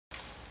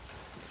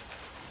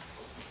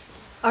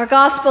Our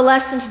gospel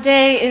lesson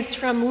today is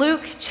from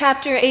Luke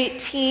chapter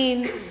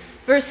 18,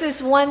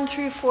 verses 1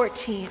 through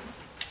 14.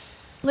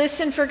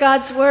 Listen for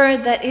God's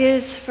word that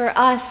is for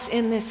us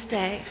in this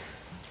day.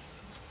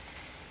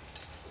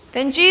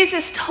 Then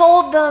Jesus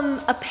told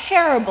them a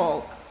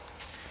parable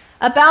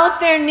about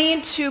their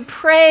need to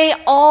pray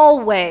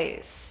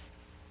always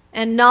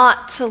and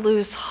not to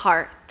lose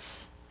heart.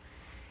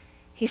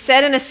 He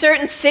said, in a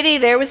certain city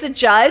there was a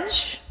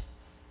judge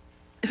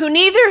who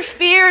neither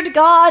feared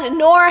God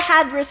nor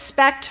had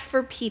respect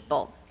for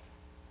people.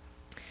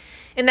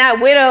 In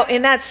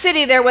that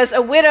city there was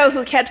a widow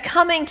who kept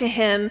coming to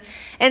him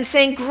and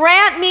saying,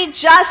 "Grant me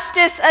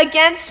justice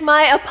against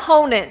my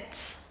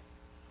opponent."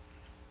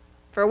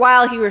 For a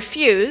while he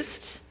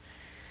refused,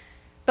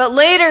 but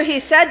later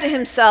he said to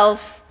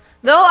himself,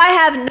 "Though I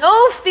have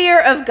no fear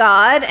of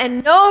God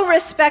and no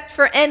respect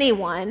for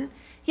anyone,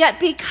 yet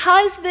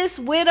because this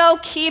widow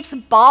keeps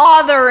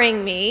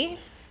bothering me,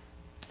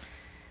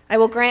 I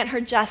will grant her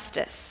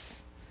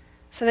justice,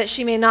 so that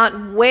she may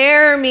not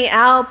wear me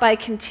out by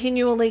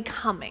continually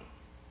coming."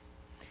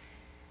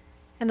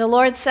 And the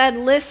Lord said,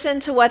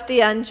 "Listen to what the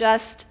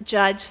unjust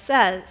judge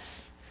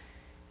says.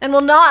 And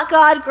will not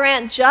God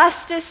grant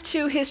justice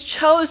to his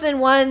chosen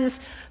ones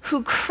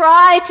who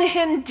cry to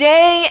him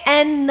day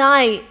and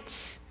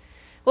night?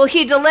 Will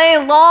he delay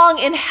long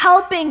in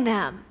helping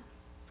them?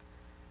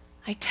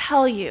 I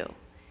tell you,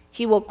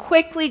 he will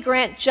quickly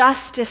grant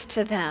justice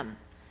to them.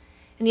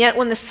 And yet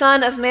when the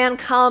Son of Man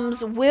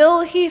comes,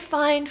 will he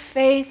find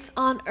faith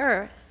on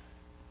earth?"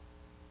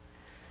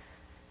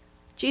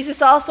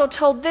 Jesus also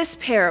told this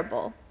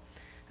parable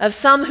of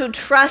some who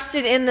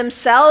trusted in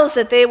themselves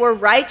that they were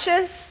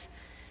righteous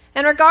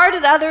and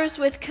regarded others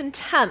with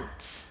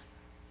contempt.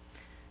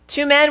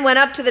 Two men went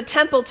up to the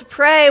temple to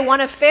pray, one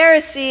a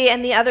Pharisee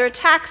and the other a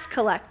tax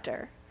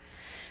collector.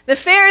 The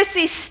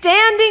Pharisee,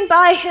 standing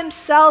by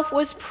himself,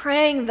 was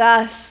praying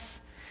thus,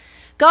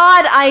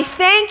 "God, I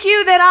thank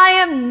you that I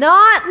am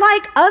not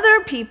like other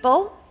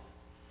people,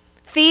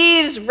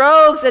 thieves,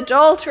 rogues,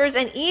 adulterers,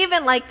 and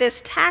even like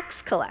this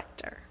tax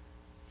collector.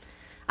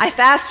 I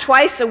fast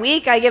twice a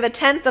week. I give a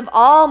tenth of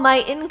all my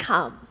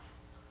income."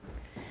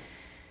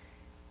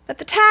 But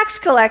the tax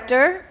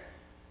collector,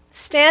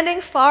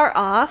 standing far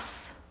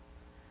off,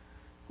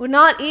 would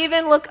not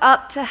even look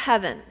up to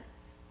heaven,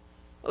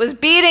 but was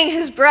beating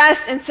his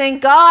breast and saying,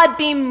 "God,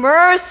 be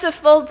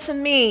merciful to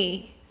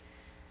me,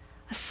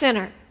 a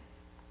sinner."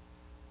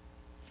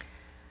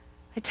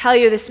 I tell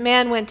you, this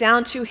man went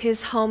down to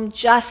his home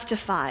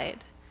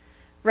justified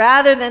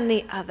rather than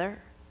the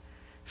other.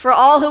 For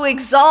all who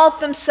exalt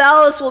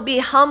themselves will be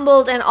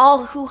humbled, and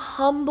all who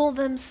humble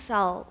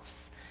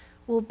themselves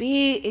will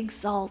be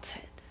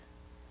exalted.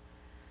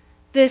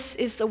 This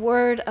is the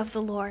word of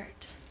the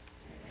Lord.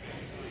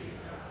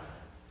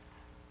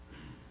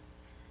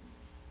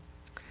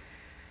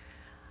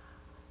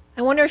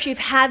 I wonder if you've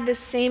had this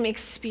same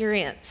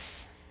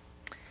experience.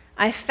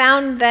 I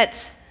found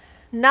that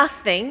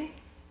nothing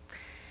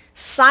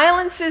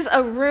silences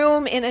a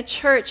room in a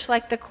church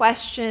like the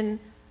question,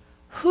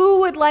 "Who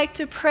would like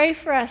to pray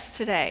for us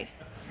today?"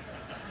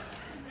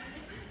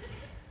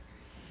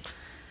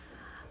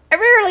 I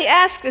rarely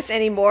ask this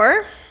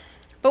anymore,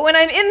 but when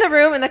I'm in the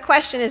room and the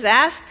question is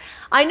asked,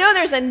 I know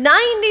there's a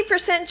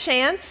 90%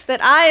 chance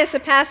that I, as the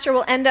pastor,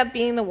 will end up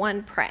being the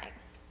one praying.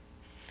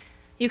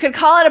 You could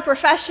call it a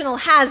professional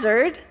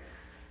hazard,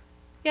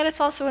 yet it's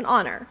also an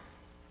honor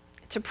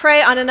to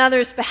pray on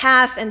another's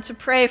behalf and to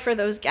pray for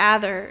those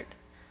gathered.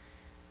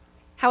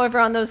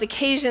 However, on those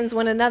occasions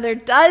when another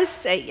does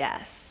say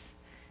yes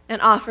and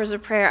offers a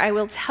prayer, I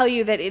will tell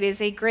you that it is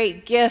a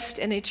great gift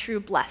and a true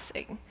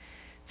blessing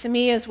to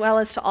me as well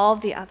as to all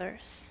the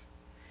others.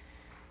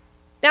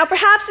 Now,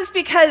 perhaps it's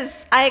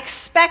because I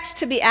expect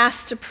to be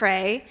asked to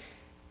pray,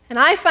 and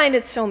I find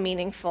it so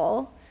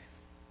meaningful,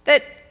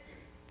 that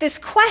this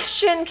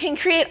question can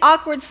create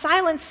awkward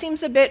silence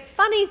seems a bit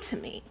funny to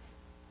me.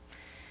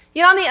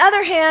 Yet on the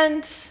other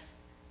hand,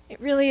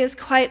 it really is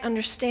quite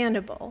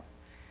understandable.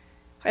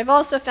 I've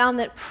also found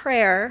that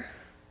prayer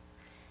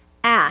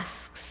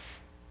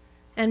asks,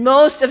 and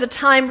most of the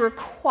time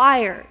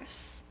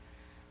requires,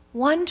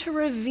 one to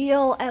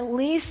reveal at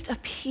least a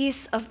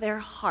piece of their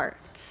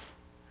heart.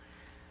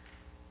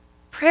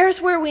 Prayer is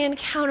where we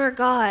encounter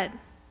God,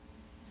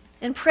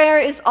 and prayer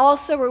is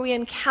also where we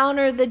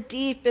encounter the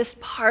deepest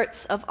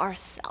parts of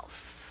ourselves.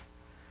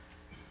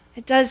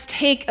 It does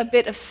take a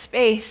bit of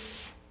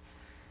space.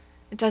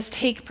 It does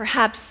take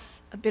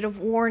perhaps a bit of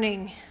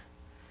warning.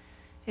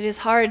 It is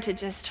hard to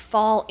just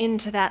fall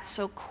into that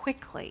so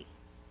quickly.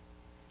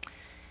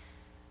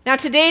 Now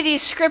today,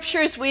 these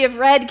scriptures we have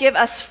read give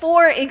us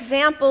 4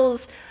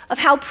 examples of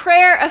how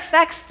prayer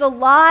affects the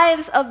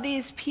lives of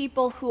these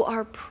people who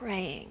are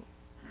praying.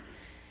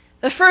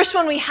 The first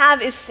one we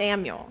have is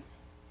Samuel.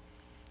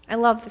 I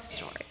love this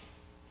story.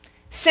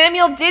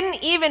 Samuel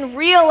didn't even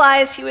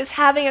realize he was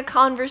having a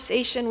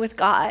conversation with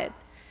God.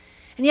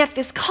 And yet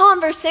this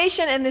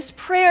conversation and this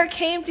prayer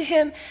came to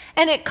him,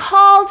 and it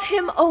called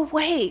him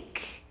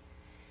awake.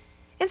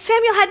 And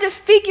Samuel had to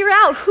figure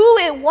out who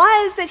it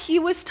was that he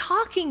was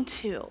talking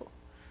to.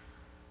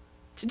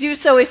 To do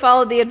so, he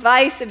followed the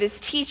advice of his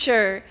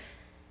teacher.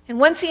 And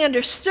once he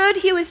understood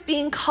he was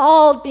being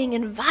called, being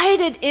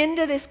invited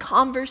into this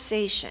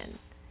conversation,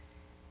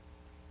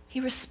 he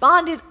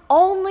responded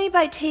only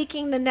by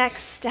taking the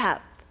next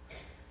step.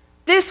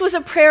 This was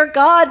a prayer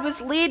God was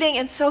leading,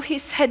 and so he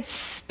said,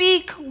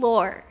 "Speak,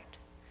 Lord,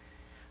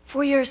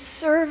 for your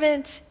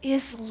servant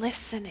is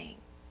listening."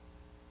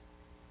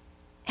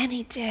 And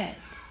he did.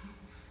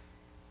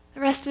 The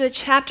rest of the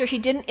chapter, he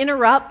didn't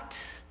interrupt.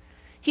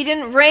 He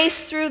didn't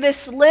race through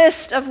this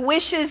list of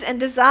wishes and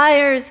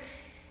desires.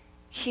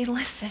 He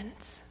listened,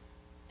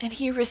 and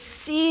he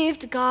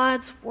received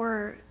God's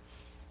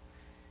words.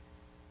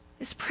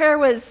 This prayer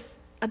was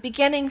a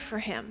beginning for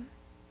him.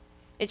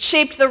 It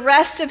shaped the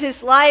rest of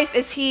his life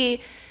as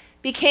he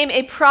became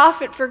a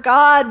prophet for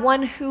God,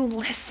 one who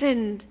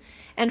listened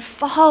and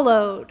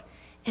followed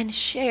and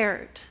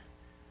shared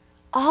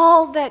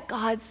all that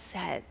God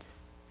said.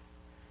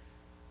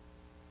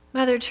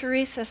 Mother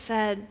Teresa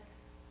said,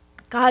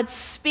 "God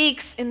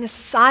speaks in the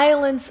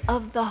silence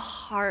of the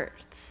heart.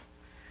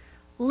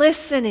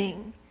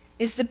 Listening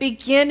is the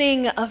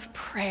beginning of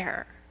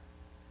prayer."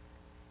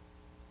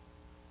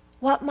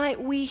 What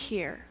might we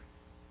hear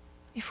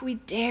if we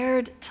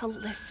dared to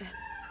listen?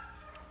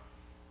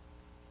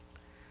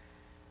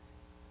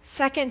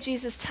 Second,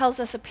 Jesus tells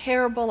us a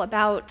parable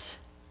about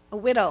a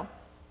widow.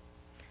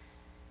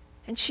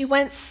 And she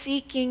went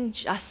seeking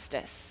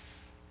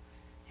justice.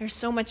 There's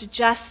so much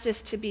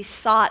justice to be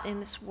sought in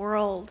this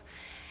world.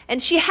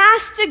 And she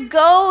has to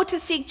go to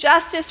seek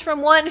justice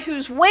from one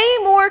who's way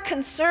more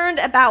concerned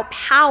about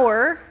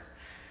power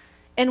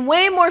and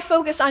way more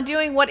focused on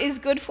doing what is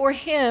good for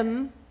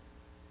him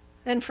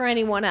than for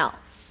anyone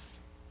else.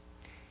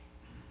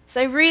 As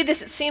I read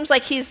this, it seems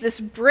like he's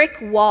this brick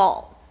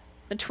wall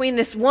between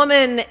this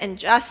woman and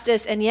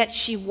justice, and yet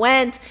she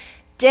went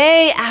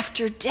day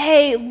after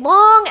day,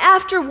 long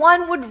after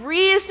one would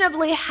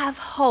reasonably have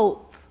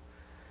hope.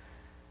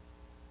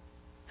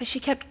 But she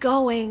kept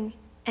going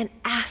and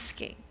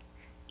asking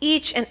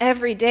each and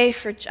every day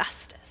for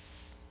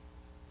justice.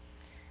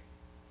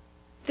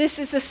 This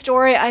is a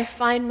story I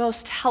find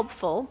most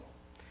helpful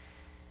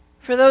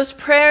for those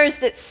prayers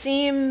that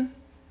seem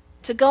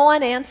to go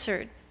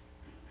unanswered,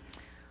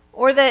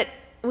 or that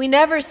we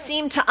never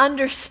seem to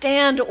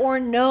understand or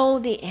know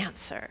the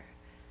answer.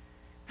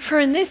 For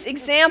in this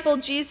example,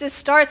 Jesus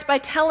starts by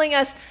telling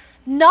us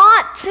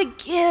not to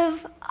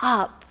give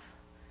up.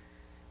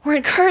 We're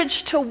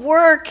encouraged to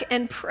work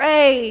and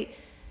pray,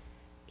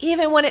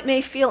 even when it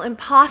may feel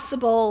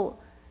impossible.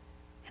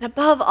 And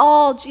above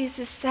all,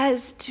 Jesus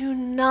says, do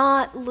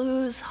not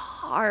lose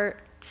heart.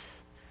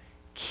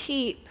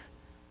 Keep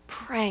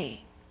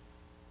praying.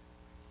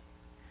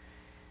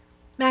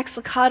 Max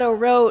Lucado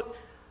wrote,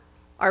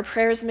 "Our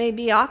prayers may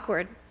be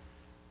awkward.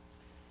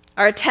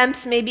 Our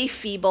attempts may be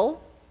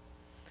feeble.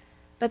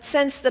 But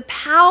since the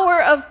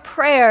power of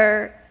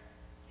prayer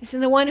is in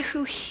the one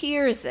who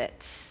hears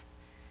it,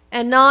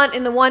 and not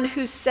in the one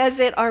who says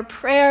it, our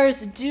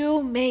prayers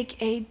do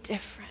make a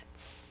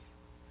difference."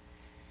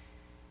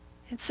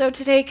 And so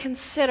today,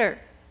 consider,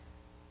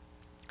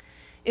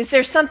 is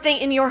there something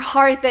in your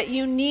heart that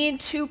you need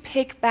to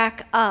pick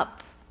back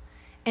up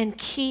and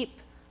keep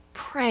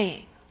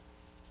praying?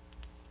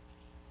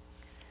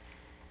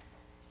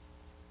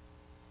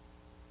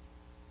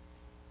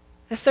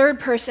 The third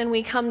person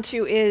we come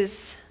to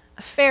is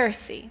a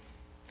Pharisee.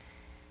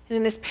 And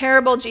in this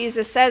parable,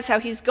 Jesus says how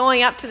he's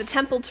going up to the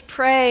temple to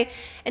pray,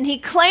 and he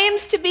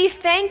claims to be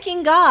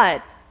thanking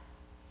God.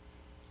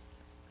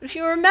 But if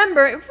you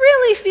remember, it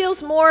really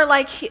feels more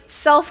like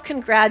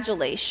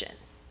self-congratulation.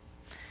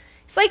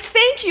 It's like,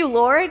 "Thank you,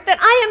 Lord, that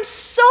I am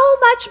so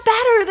much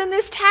better than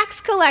this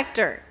tax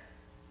collector."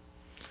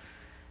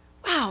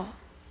 Wow.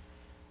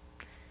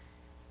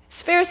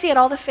 This Pharisee had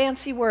all the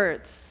fancy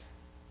words,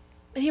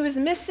 but he was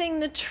missing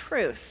the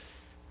truth.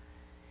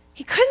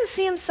 He couldn't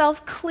see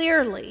himself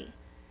clearly.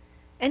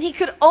 And he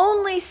could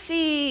only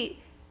see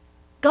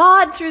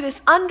God through this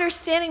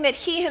understanding that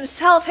he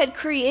himself had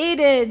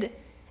created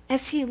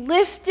as he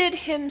lifted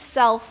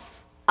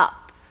himself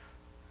up.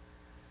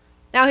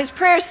 Now, his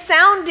prayers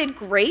sounded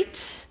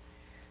great,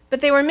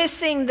 but they were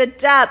missing the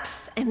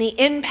depth and the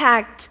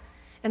impact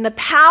and the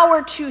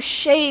power to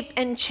shape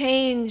and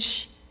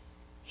change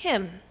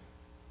him.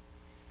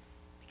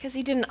 Because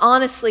he didn't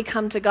honestly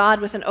come to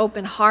God with an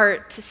open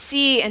heart to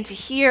see and to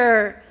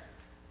hear.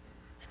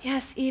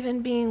 Yes,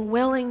 even being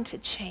willing to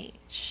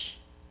change.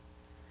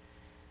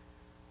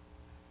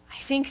 I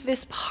think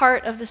this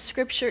part of the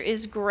scripture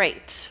is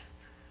great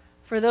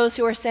for those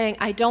who are saying,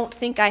 "I don't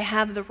think I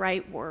have the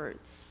right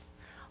words.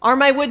 Are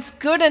my words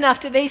good enough?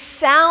 Do they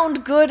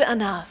sound good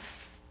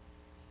enough?"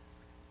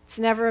 It's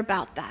never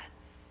about that.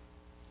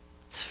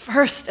 It's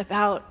first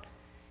about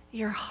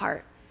your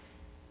heart.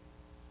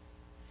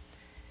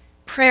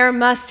 Prayer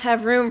must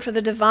have room for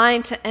the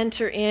divine to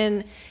enter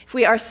in. If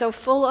we are so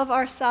full of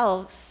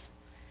ourselves,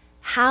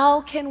 how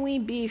can we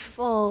be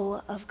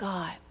full of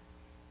God?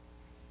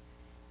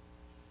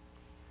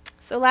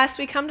 So last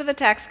we come to the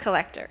tax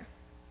collector.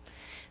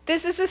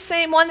 This is the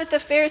same one that the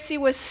Pharisee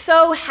was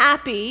so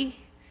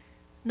happy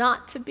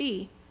not to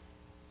be.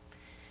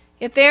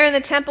 Yet there in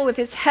the temple with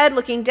his head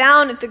looking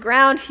down at the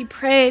ground, he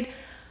prayed,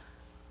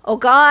 "O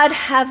God,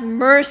 have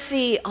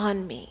mercy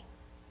on me."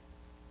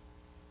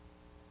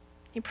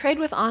 He prayed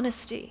with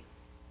honesty.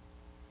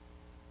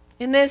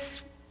 In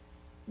this,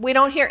 we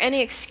don't hear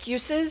any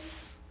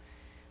excuses.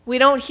 We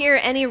don't hear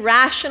any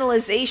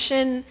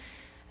rationalization.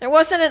 There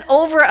wasn't an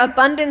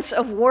overabundance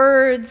of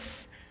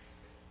words.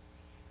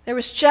 There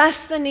was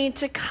just the need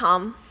to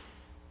come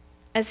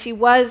as he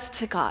was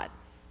to God.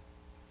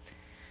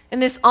 In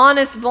this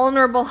honest,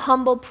 vulnerable,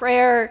 humble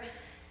prayer,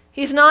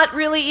 he's not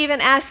really even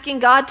asking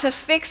God to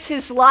fix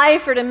his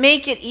life or to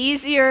make it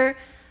easier,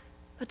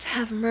 but to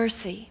have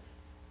mercy,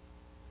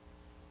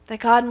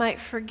 that God might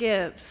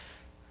forgive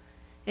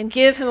and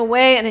give him a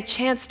way and a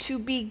chance to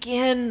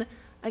begin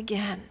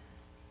again.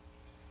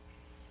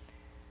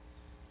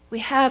 We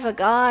have a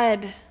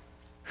God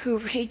who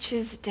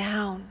reaches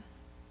down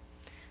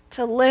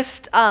to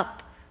lift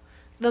up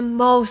the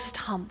most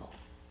humble.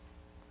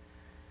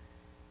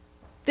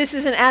 This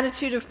is an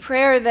attitude of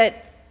prayer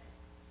that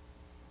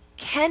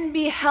can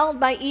be held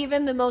by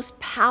even the most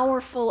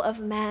powerful of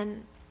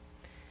men.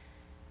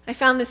 I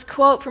found this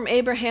quote from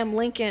Abraham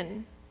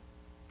Lincoln,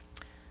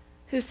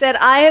 who said,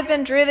 "I have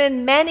been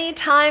driven many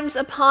times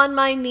upon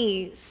my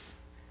knees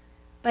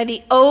by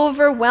the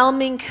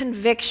overwhelming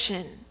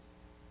conviction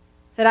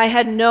that I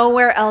had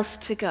nowhere else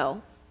to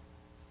go.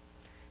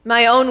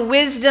 My own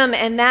wisdom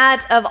and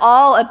that of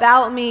all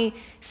about me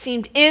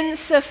seemed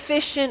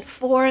insufficient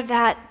for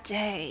that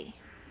day.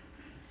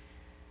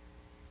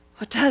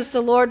 What does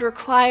the Lord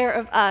require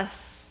of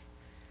us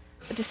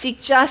but to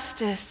seek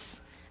justice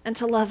and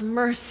to love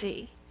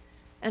mercy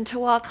and to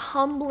walk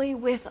humbly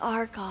with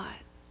our God?"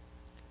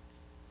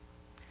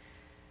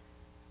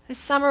 This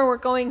summer we're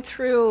going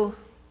through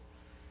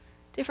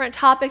different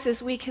topics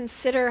as we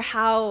consider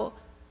how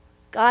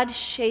God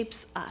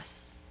shapes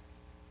us.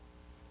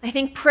 I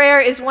think prayer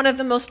is one of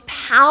the most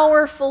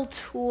powerful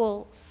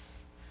tools.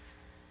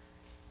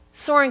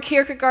 Soren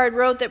Kierkegaard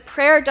wrote that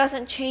prayer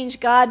doesn't change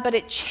God, but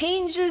it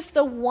changes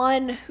the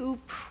one who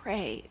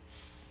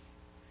prays.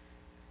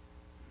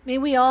 May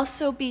we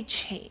also be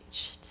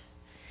changed,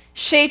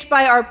 shaped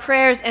by our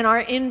prayers and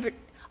our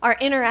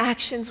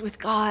interactions with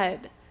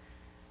God.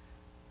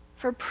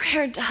 For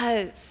prayer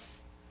does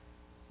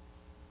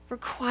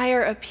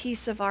require a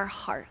piece of our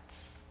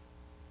hearts,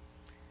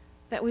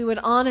 that we would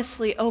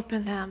honestly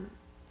open them,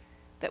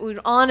 that we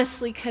would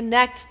honestly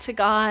connect to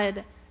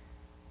God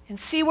and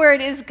see where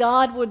it is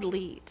God would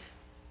lead.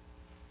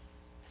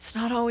 It's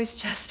not always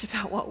just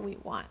about what we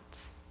want,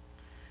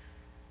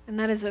 and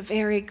that is a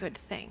very good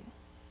thing.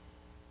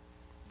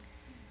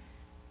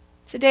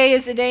 Today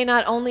is a day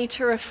not only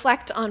to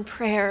reflect on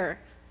prayer,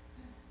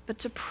 but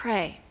to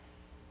pray.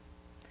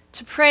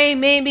 To pray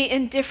maybe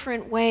in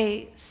different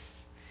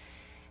ways.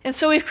 And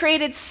so we've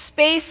created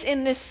space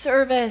in this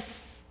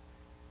service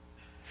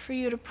for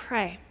you to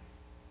pray.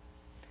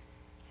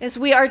 As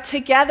we are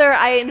together,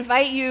 I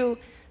invite you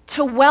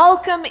to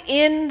welcome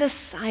in the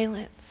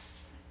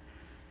silence,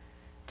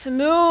 to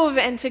move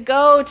and to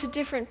go to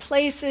different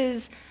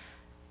places,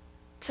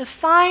 to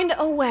find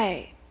a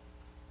way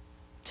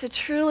to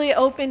truly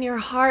open your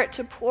heart,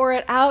 to pour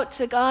it out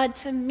to God,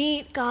 to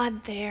meet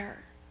God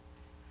there.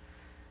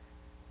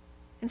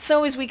 And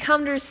so as we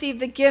come to receive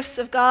the gifts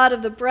of God,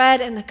 of the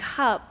bread and the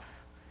cup,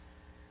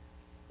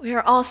 we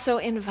are also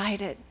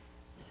invited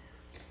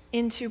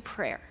into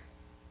prayer.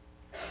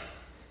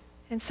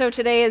 And so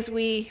today as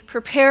we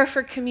prepare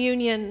for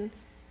communion,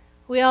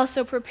 we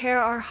also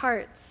prepare our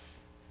hearts.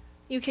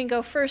 You can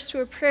go first to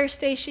a prayer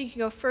station, you can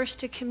go first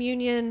to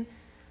communion.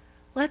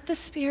 Let the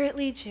Spirit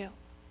lead you.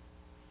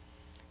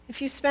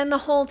 If you spend the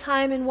whole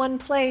time in one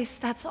place,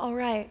 that's all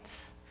right.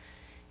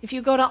 If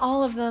you go to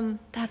all of them,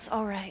 that's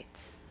all right.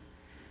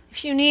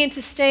 If you need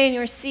to stay in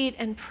your seat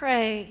and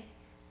pray,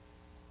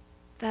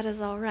 that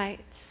is all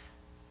right.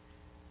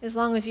 As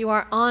long as you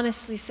are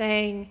honestly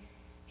saying,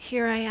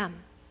 "Here I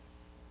am.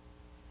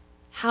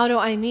 How do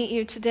I meet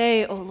you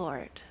today, O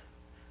Lord?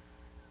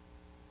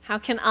 How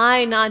can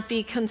I not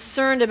be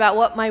concerned about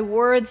what my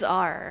words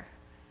are,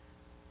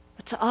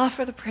 but to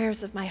offer the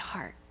prayers of my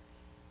heart?"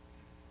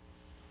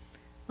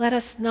 Let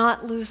us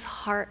not lose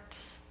heart.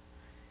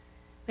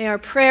 May our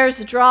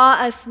prayers draw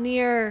us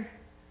near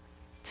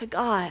to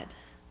God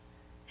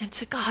and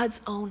to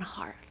God's own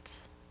heart.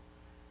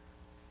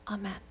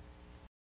 Amen.